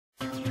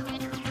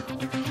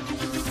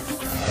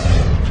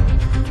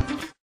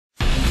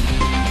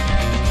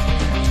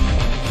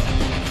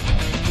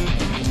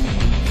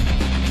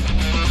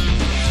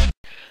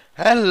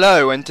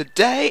Hello, and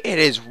today it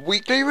is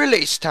weekly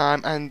release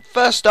time, and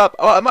first up,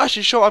 I'm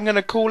actually sure I'm going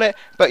to call it,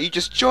 but you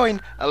just join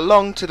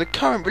along to the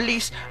current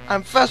release,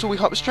 and first of all we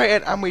hop straight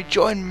in and we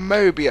join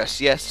Mobius.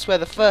 Yes, this is where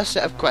the first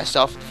set of quests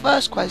are. For the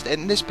first quest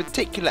in this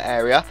particular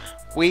area,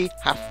 we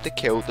have to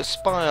kill the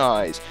spy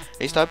eyes.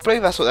 At least I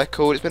believe that's what they're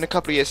called. It's been a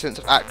couple of years since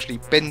I've actually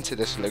been to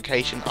this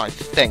location, I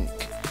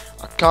think.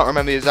 I can't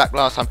remember the exact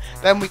last time.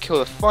 Then we kill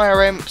the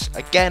fire imps.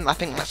 Again, I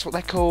think that's what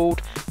they're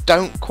called.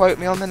 Don't quote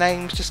me on the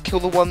names, just kill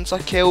the ones I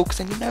kill, because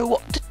then you know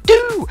what to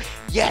do.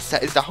 Yes,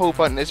 that is the whole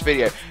point of this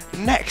video.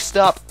 Next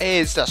up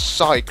is the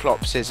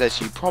Cyclopses,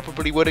 as you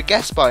probably would have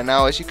guessed by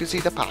now, as you can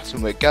see the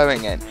pattern we're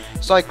going in.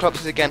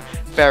 Cyclopses, again,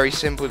 very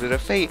simple to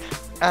defeat,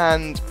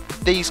 and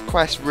these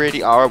quests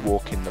really are a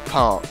walk in the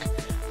park.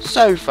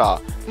 So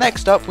far.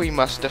 Next up, we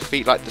must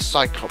defeat like the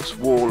Cyclops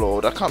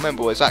Warlord. I can't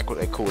remember exactly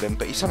what they called him,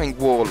 but he's something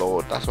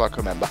Warlord, that's what I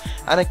can remember.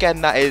 And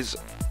again, that is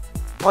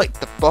like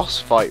the boss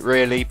fight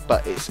really,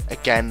 but it's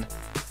again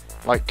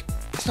like,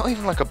 it's not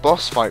even like a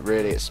boss fight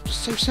really, it's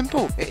just so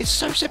simple. It is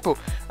so simple.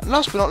 And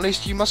last but not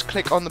least, you must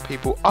click on the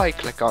people I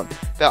click on.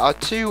 There are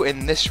two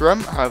in this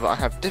room, however I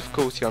have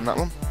difficulty on that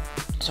one,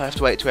 so I have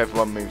to wait till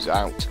everyone moves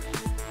out.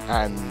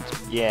 And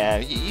yeah,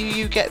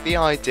 you get the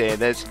idea.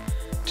 There's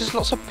just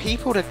lots of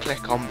people to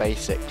click on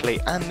basically,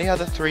 and the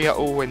other three are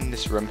all in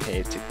this room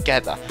here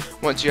together.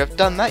 Once you have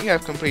done that, you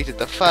have completed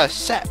the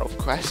first set of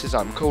quests, as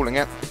I'm calling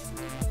it,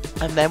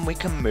 and then we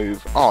can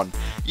move on.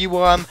 You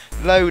will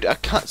load a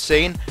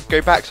cutscene, go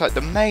back to like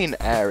the main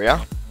area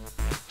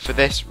for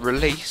this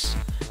release,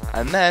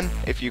 and then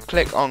if you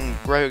click on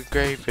I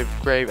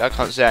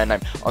can't say her name,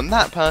 on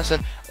that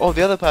person or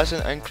the other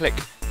person and click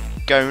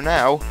go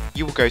now,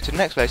 you will go to the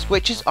next place,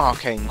 which is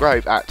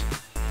Arcangrove at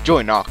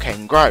Join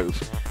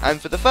Arcangrove. And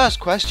for the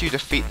first quest, you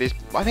defeat these,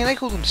 I think they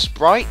call them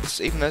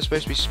sprites, even though they're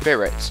supposed to be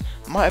spirits.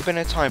 Might have been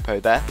a typo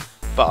there,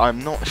 but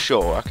I'm not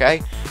sure,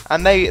 okay?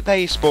 And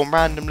they spawn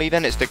randomly.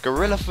 Then it's the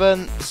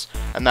Gorillafants,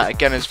 and that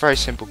again is a very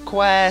simple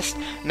quest.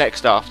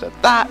 Next after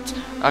that,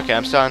 okay,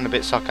 I'm starting a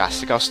bit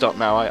sarcastic, I'll stop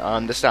now, I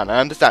understand.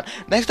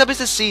 Next up is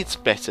the Seed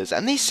Splitters,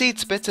 and these Seed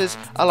Splitters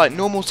are like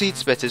normal Seed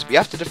Splitters, but you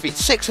have to defeat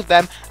 6 of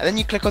them, and then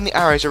you click on the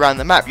arrows around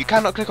the map. You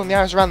cannot click on the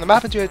arrows around the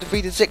map until you have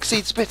defeated 6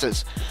 Seed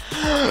Splitters.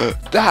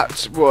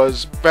 That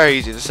was very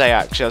easy to say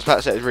actually. I was about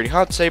to say it was really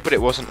hard to say, but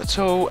it wasn't at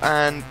all,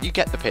 and you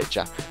get the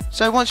picture.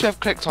 So once you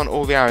have clicked on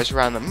all the arrows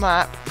around the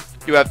map,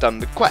 you have done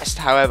the quest.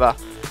 However,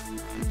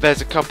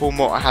 there's a couple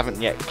more I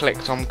haven't yet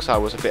clicked on because I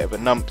was a bit of a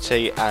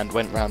numpty and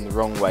went round the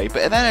wrong way.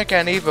 But then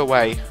again, either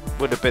way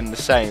would have been the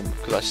same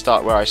because I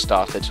start where I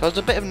started. So I was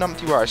a bit of a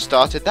numpty where I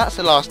started. That's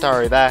the last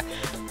arrow there.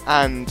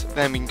 And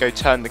then we can go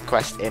turn the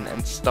quest in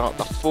and start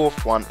the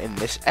 4th one in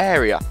this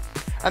area.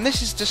 And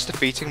this is just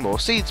defeating more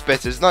Seed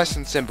Splitters, nice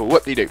and simple,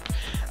 whoop-de-doop.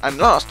 And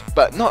last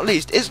but not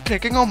least is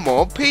clicking on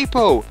more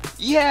people.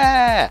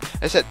 Yeah!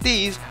 Except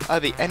these are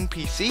the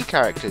NPC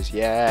characters.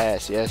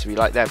 Yes, we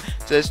like them.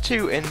 So there's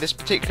 2 in this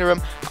particular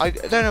room. I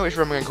don't know which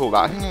room I'm going to call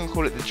that. I think I'm going to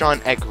call it the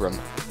Giant Egg Room.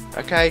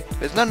 Okay?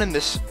 There's none in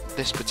this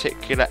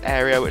particular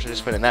area, which I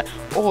just put in there,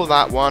 or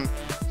that one.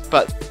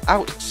 But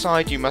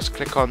outside you must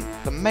click on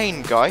the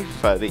main guy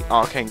for the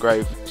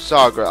Arcangrove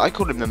Saga. I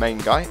called him the main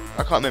guy.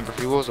 I can't remember if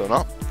he was or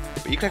not.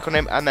 But you click on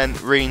him, and then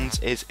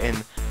Reens is in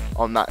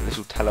on that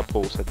little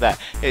teleporter there.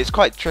 It's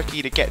quite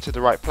tricky to get to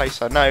the right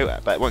place, I know,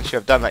 but once you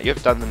have done that, you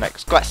have done the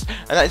next quest,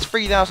 and that is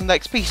 3000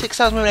 XP,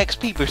 6000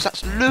 XP boost.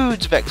 That's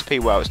loads of XP.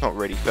 Well, it's not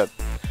really for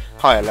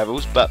higher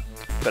levels, but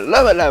for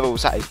lower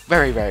levels, that is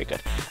very, very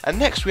good. And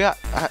next we are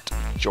at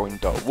Join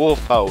the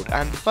Dwarfhold,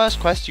 and first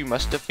quest you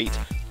must defeat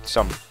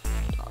some,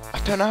 I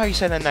don't know how you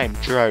say their name,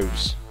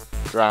 drows,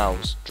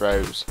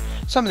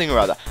 something or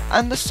other.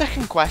 And the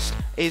second quest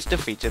is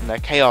defeating the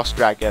Chaos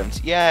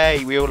Dragons.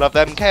 Yay, we all love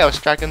them Chaos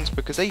Dragons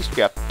because they used to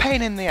be a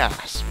pain in the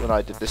ass when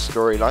I did this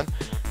storyline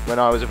when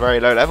I was a very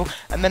low level.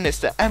 And then it's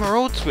the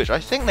Emeralds, which I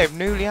think they've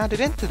newly added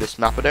into this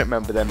map. I don't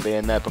remember them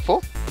being there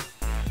before.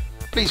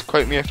 Please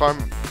tell me if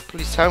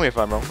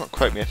I'm wrong. Not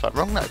quote me if I'm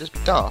wrong, that'd just be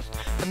daft.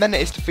 And then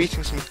it is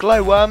defeating some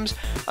glowworms.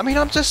 I mean,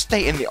 I'm just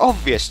stating the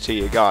obvious to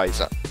you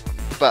guys,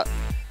 but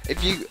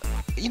if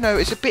you know,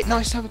 it's a bit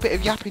nice to have a bit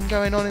of yapping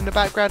going on in the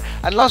background.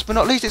 And last but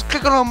not least, it's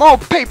clicking on more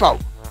people.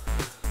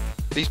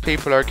 These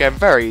people are again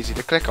very easy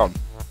to click on.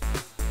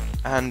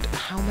 And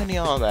how many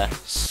are there?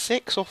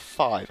 6 or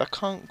 5? I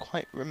can't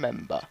quite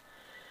remember.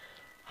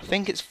 I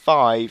think it's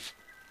 5.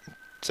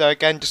 So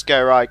again, just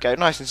go right, go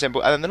nice and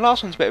simple. And then the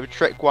last one's a bit of a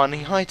trick one.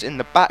 He hides in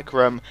the back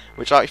room,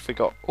 which I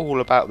forgot all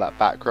about that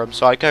back room.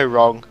 So I go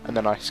wrong, and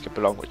then I skip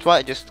along, which is why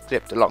I just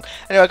skipped along.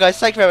 Anyway guys,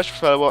 thank you very much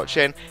for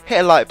watching.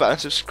 Hit a like button,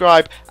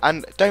 subscribe,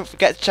 and don't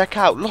forget to check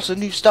out lots of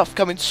new stuff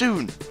coming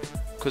soon,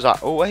 because I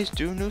always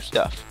do new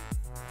stuff.